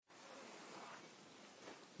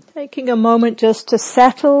Taking a moment just to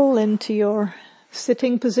settle into your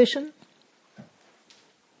sitting position.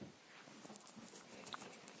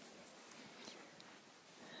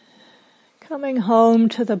 Coming home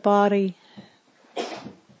to the body.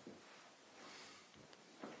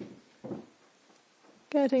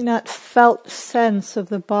 Getting that felt sense of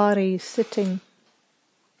the body sitting.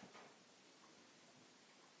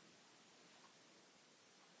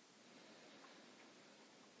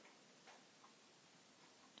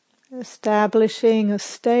 Establishing a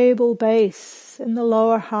stable base in the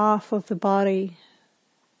lower half of the body.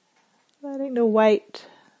 Letting the weight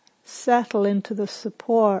settle into the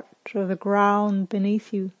support of the ground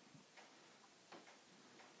beneath you.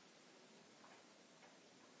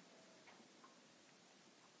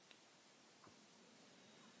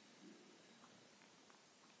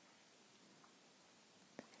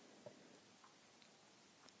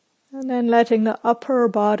 And then letting the upper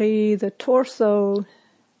body, the torso,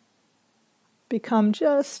 become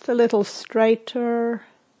just a little straighter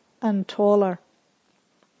and taller.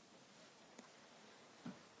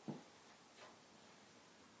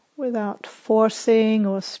 Without forcing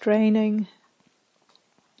or straining.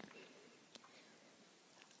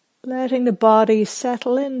 Letting the body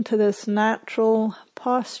settle into this natural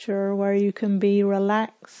posture where you can be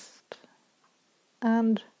relaxed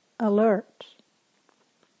and alert.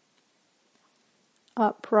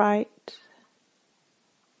 Upright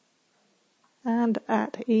and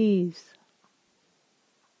at ease.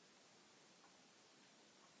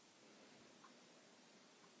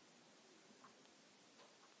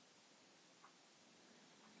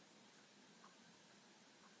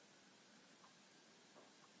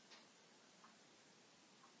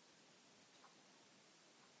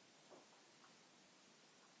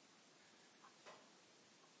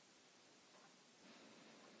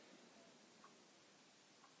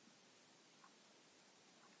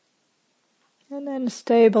 And then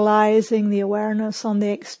stabilizing the awareness on the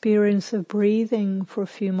experience of breathing for a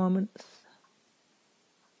few moments.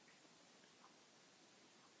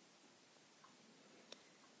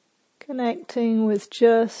 Connecting with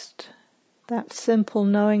just that simple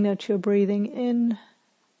knowing that you're breathing in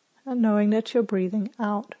and knowing that you're breathing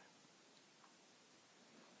out.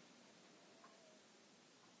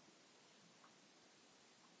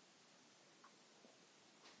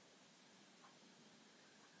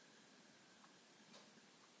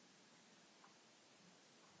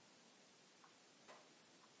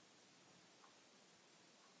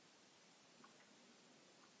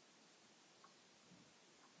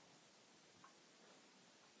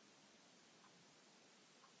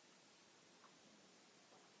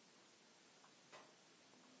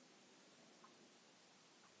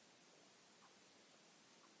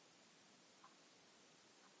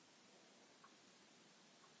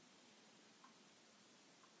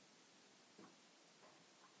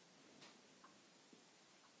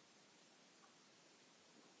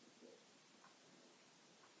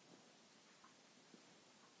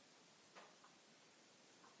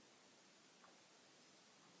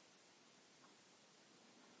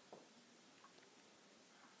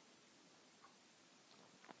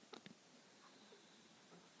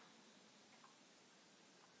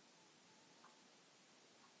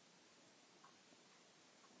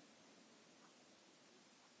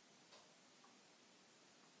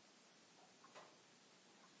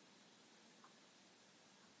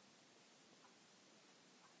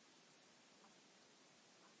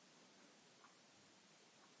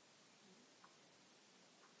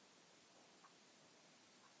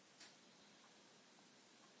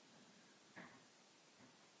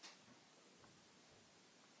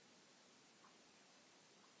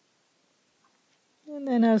 And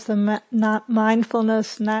then as the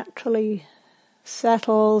mindfulness naturally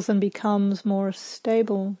settles and becomes more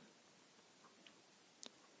stable,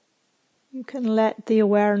 you can let the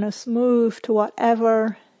awareness move to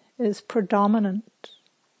whatever is predominant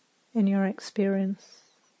in your experience.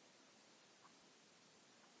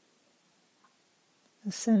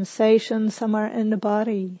 A sensation somewhere in the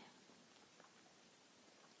body,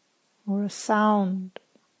 or a sound,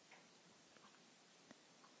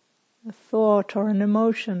 a thought or an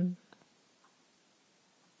emotion.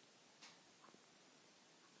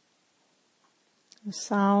 A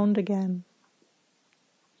sound again,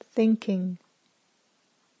 thinking,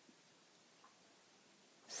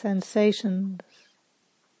 sensations,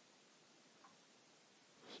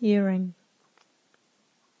 hearing.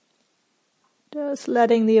 Just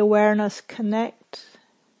letting the awareness connect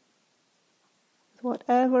with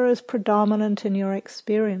whatever is predominant in your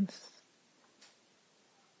experience.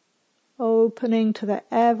 Opening to the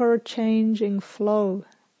ever-changing flow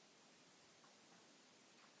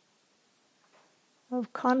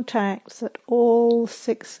of contacts at all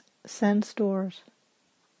 6 sense doors.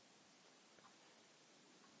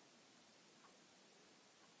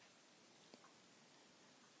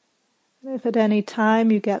 If at any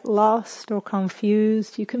time you get lost or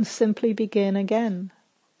confused, you can simply begin again.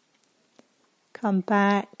 Come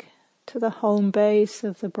back to the home base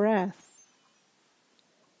of the breath.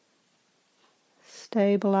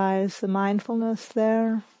 Stabilize the mindfulness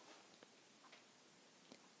there.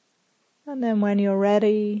 And then when you're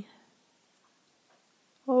ready,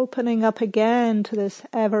 opening up again to this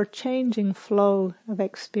ever-changing flow of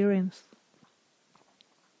experience.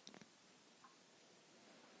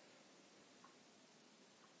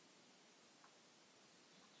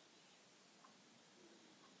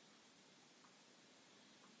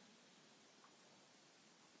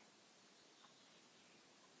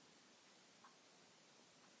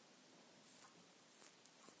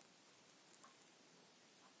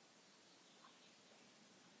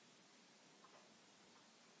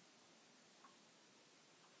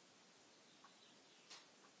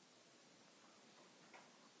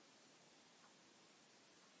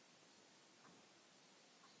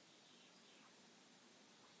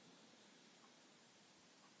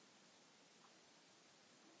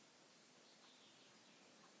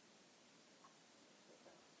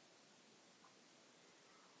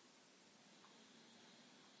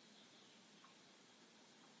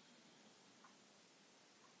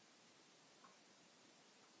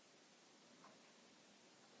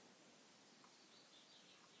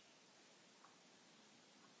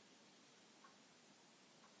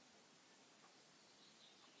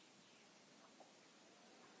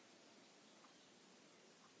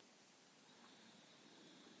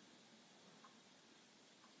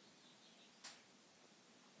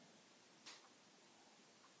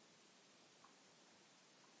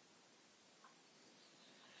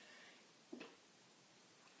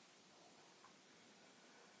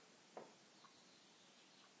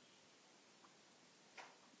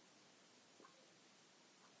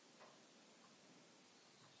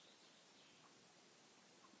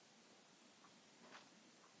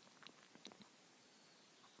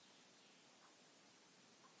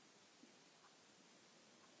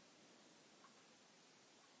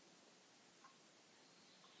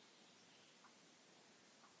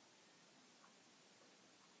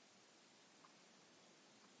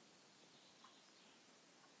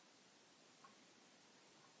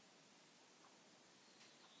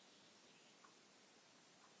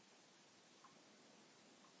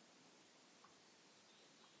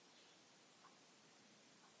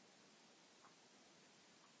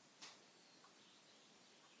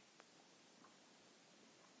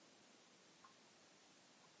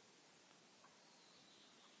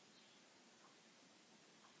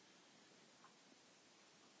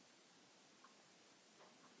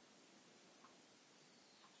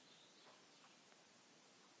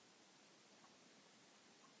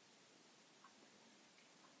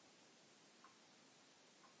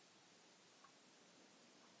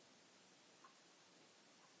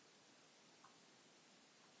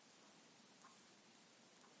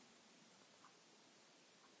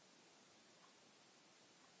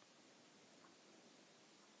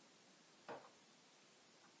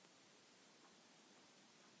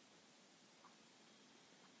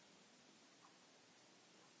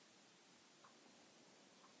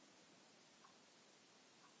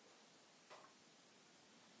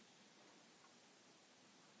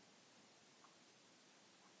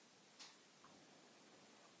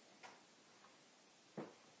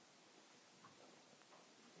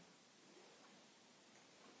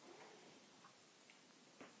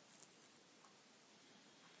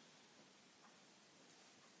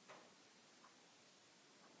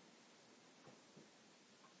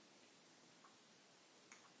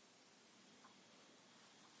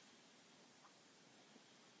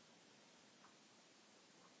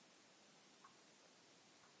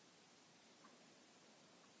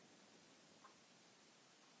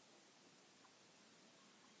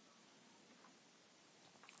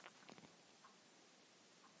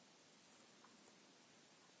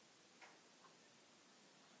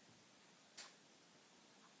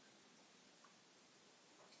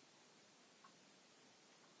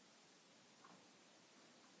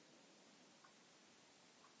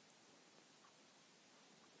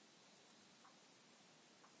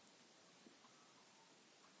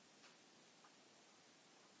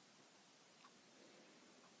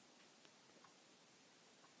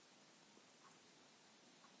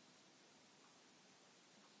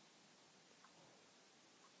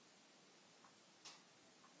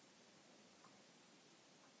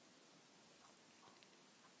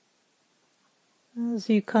 As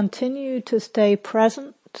you continue to stay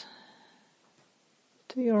present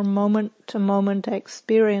to your moment-to-moment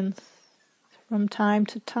experience, from time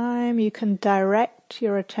to time you can direct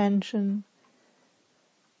your attention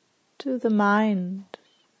to the mind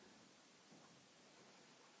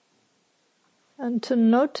and to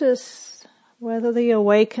notice whether the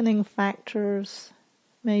awakening factors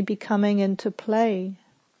may be coming into play.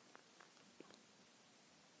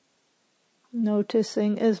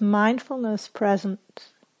 Noticing, is mindfulness present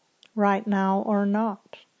right now or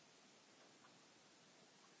not?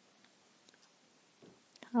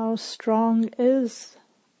 How strong is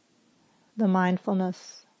the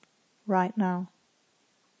mindfulness right now?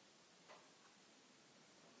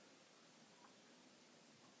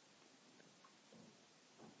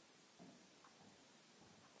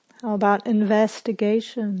 How about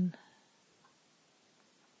investigation?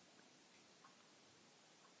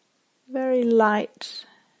 Very light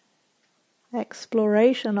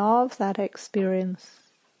exploration of that experience.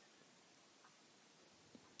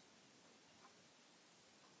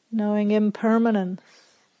 Knowing impermanence,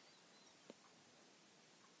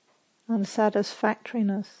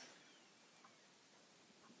 unsatisfactoriness,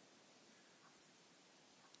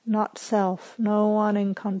 not self, no one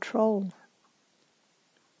in control.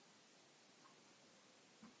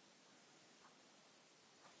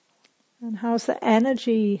 And how's the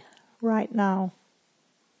energy right now?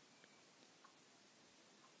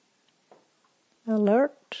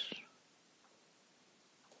 Alert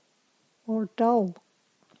or dull?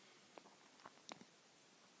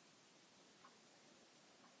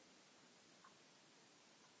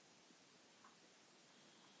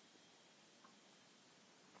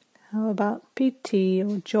 How about piti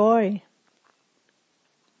or joy?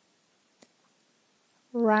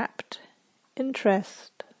 Rapt interest?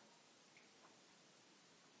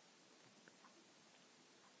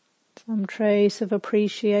 Some trace of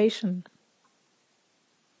appreciation?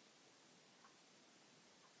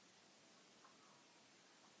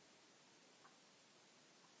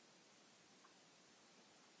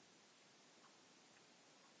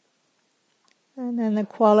 And then the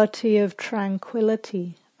quality of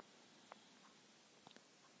tranquillity,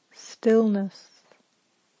 stillness,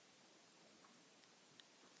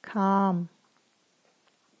 calm.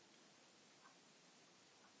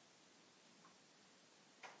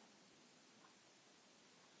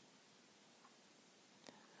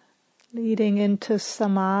 Leading into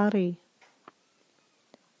samadhi,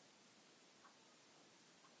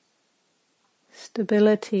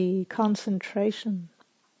 stability, concentration,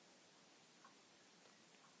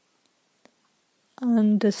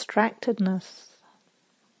 undistractedness.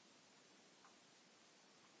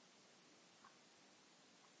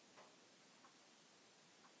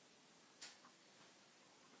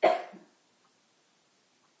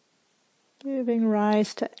 Giving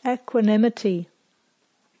rise to equanimity.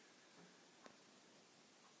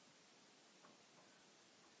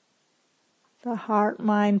 The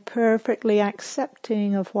heart-mind perfectly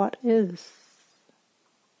accepting of what is,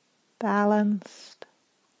 balanced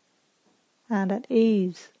and at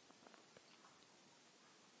ease.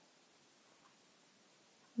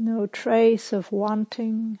 No trace of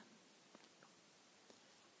wanting,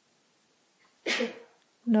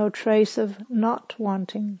 no trace of not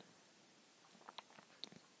wanting.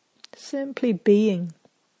 Simply being.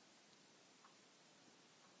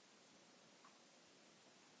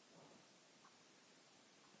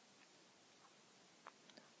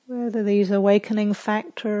 Whether these awakening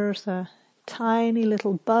factors are tiny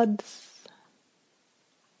little buds,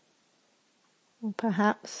 or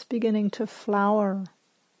perhaps beginning to flower.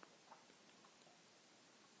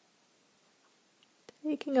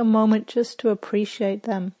 Taking a moment just to appreciate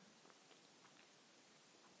them.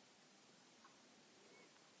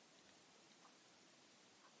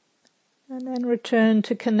 And then return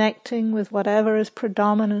to connecting with whatever is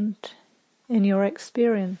predominant in your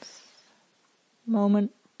experience,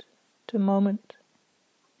 moment to moment.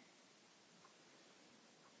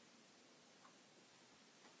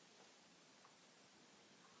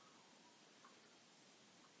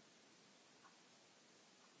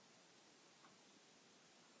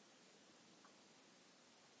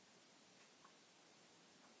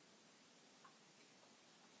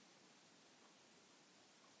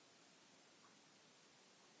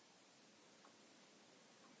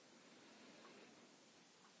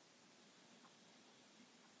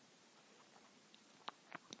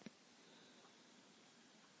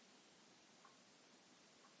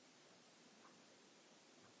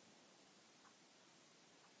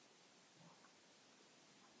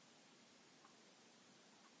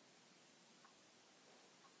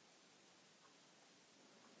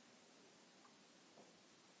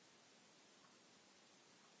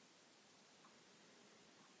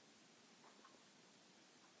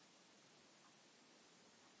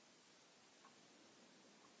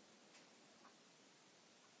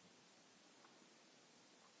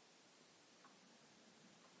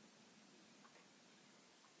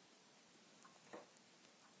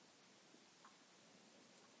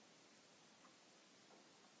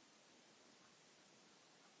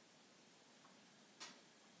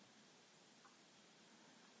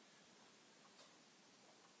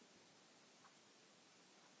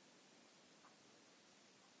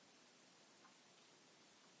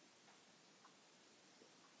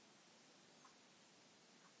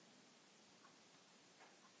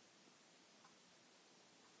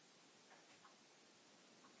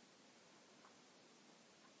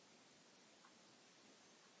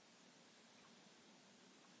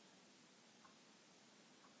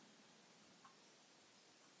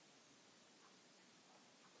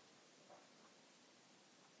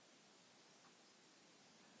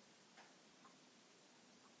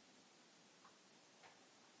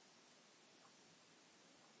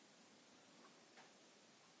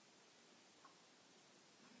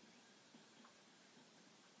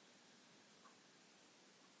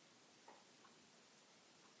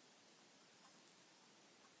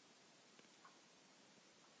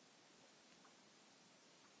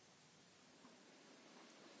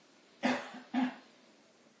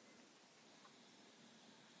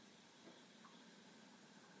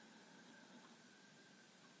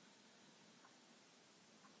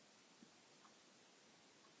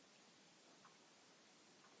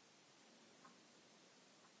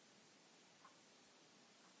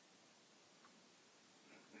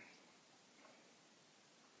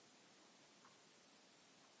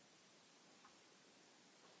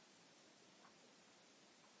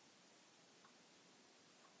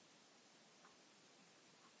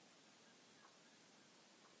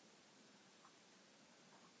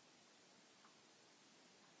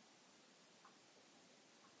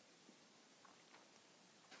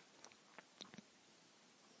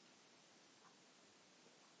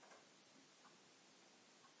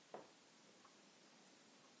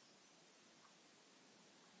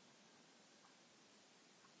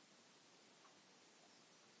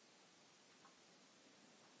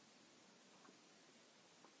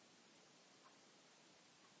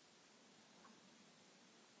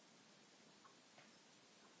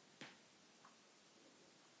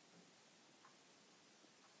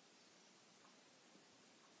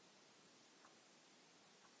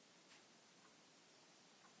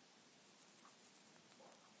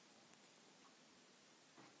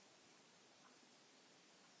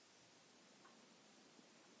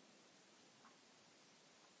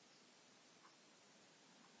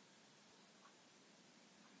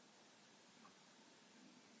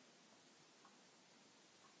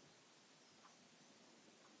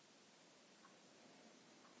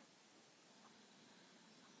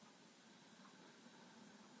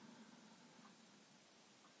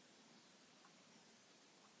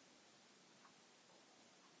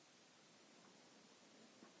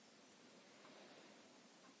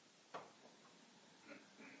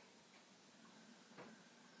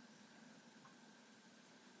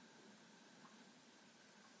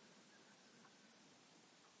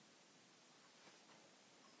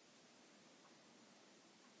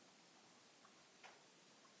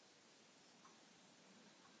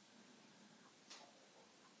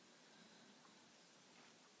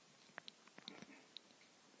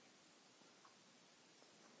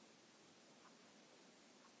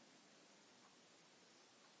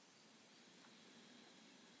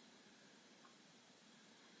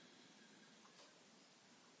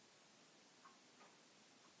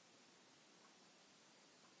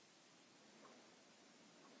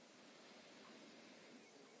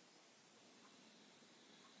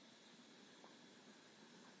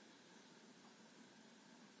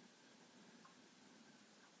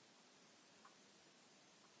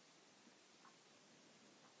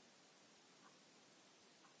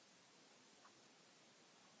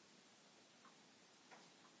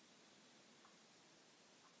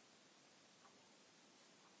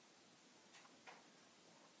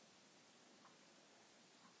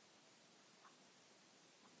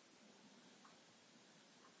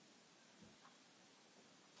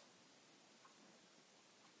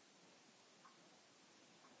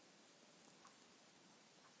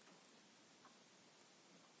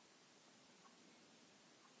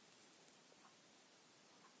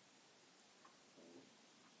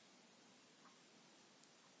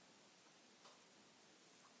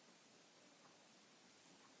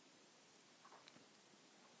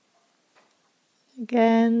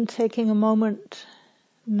 Again, taking a moment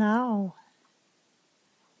now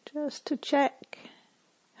just to check,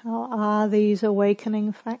 how are these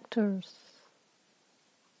awakening factors?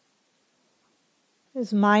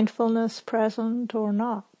 Is mindfulness present or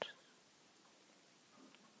not?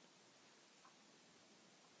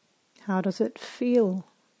 How does it feel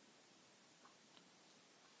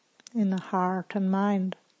in the heart and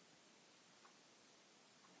mind?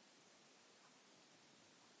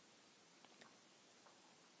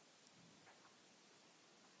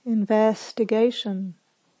 Investigation,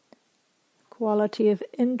 quality of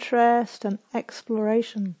interest and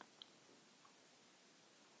exploration.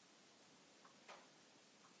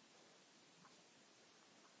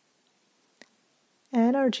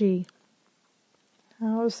 Energy.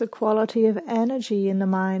 How is the quality of energy in the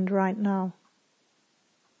mind right now?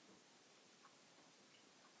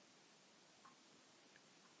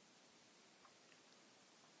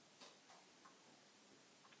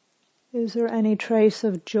 Is there any trace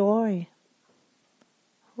of joy,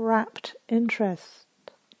 rapt interest?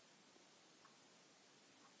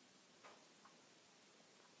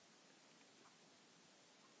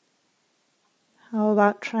 How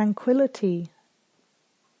about tranquility,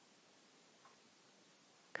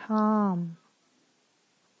 calm?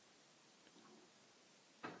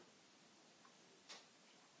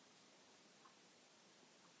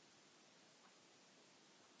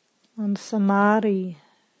 And samadhi,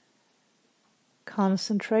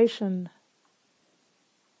 concentration,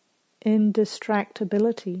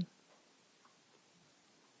 indistractability.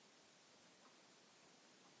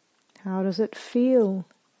 How does it feel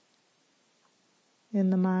in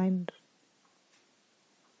the mind?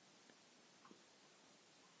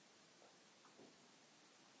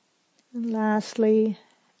 And lastly,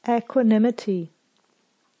 equanimity.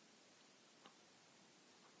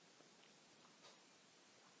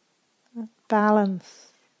 Balance.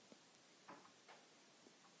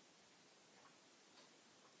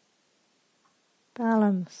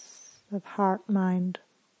 Balance of heart-mind.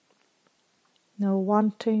 No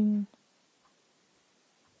wanting,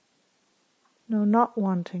 no not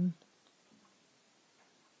wanting.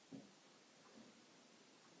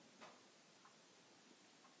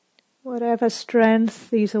 Whatever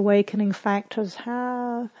strength these awakening factors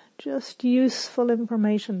have, just useful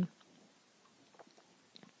information.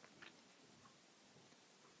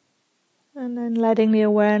 And then letting the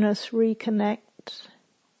awareness reconnect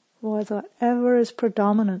with whatever is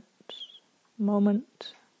predominant,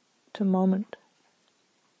 moment to moment.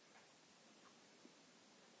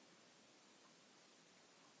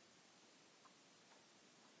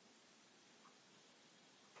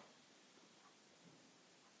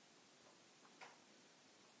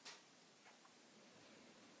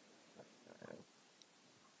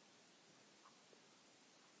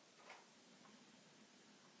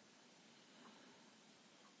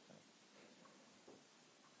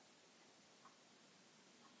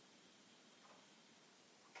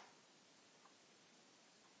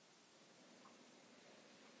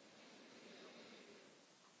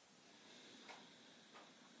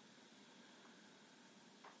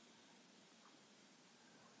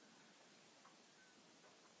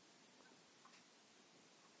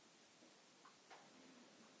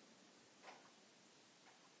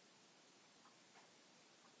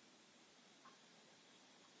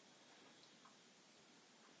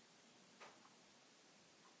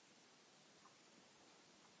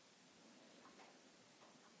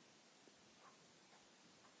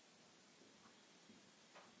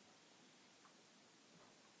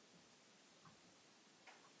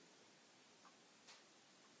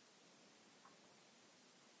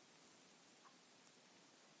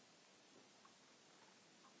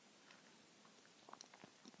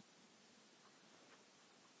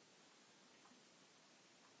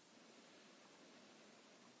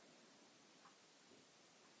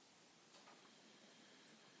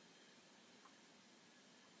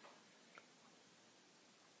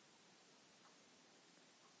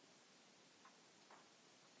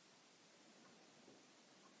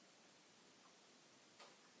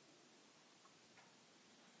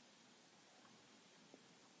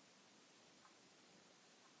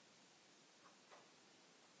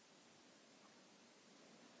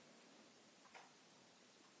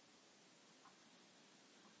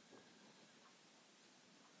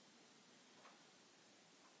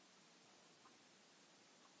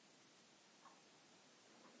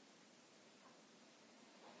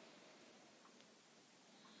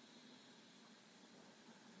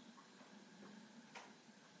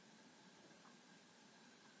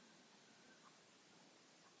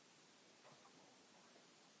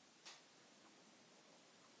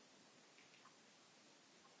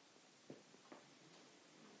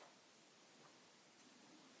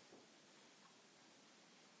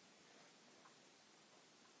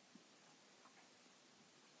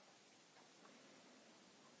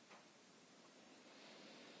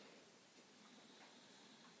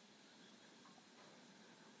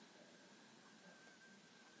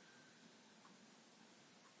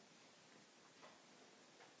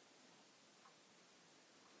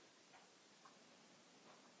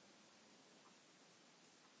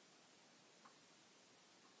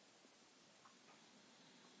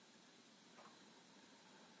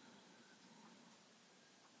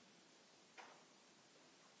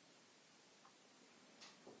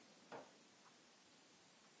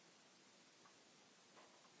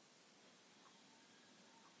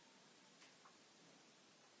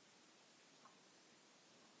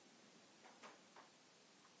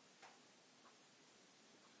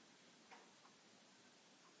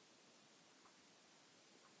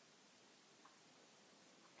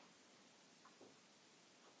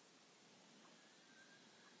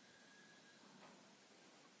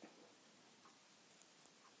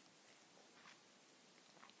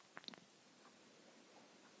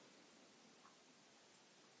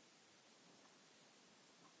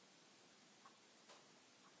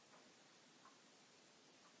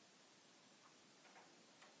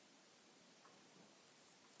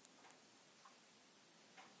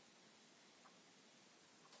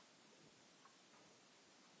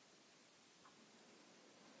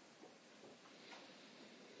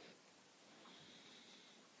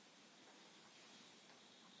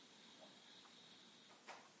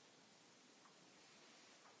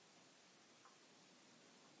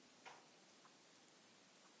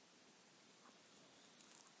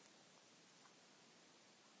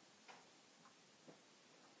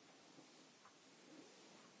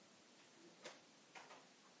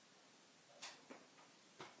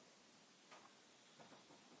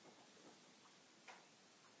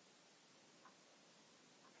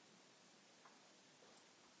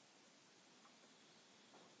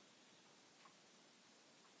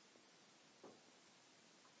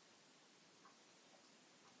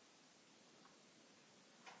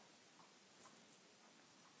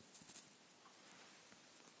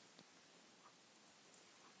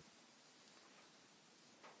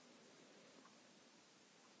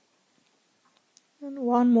 And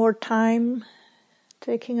one more time,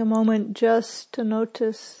 taking a moment just to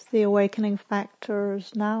notice the awakening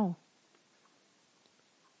factors now.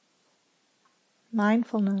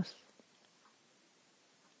 Mindfulness,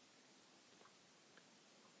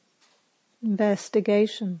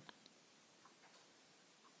 investigation,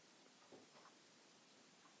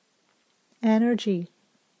 energy,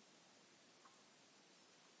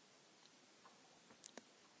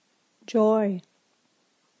 joy,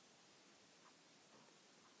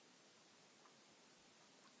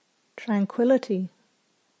 tranquility,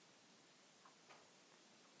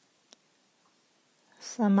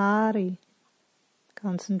 samadhi,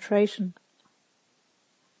 concentration,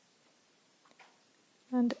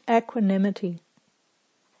 and equanimity.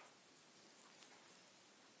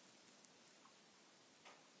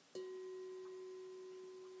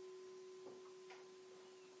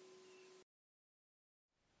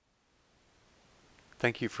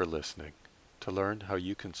 Thank you for listening. To learn how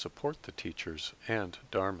you can support the teachers and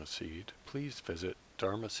Dharma Seed, please visit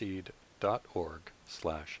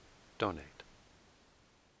dharmaseed.org/donate.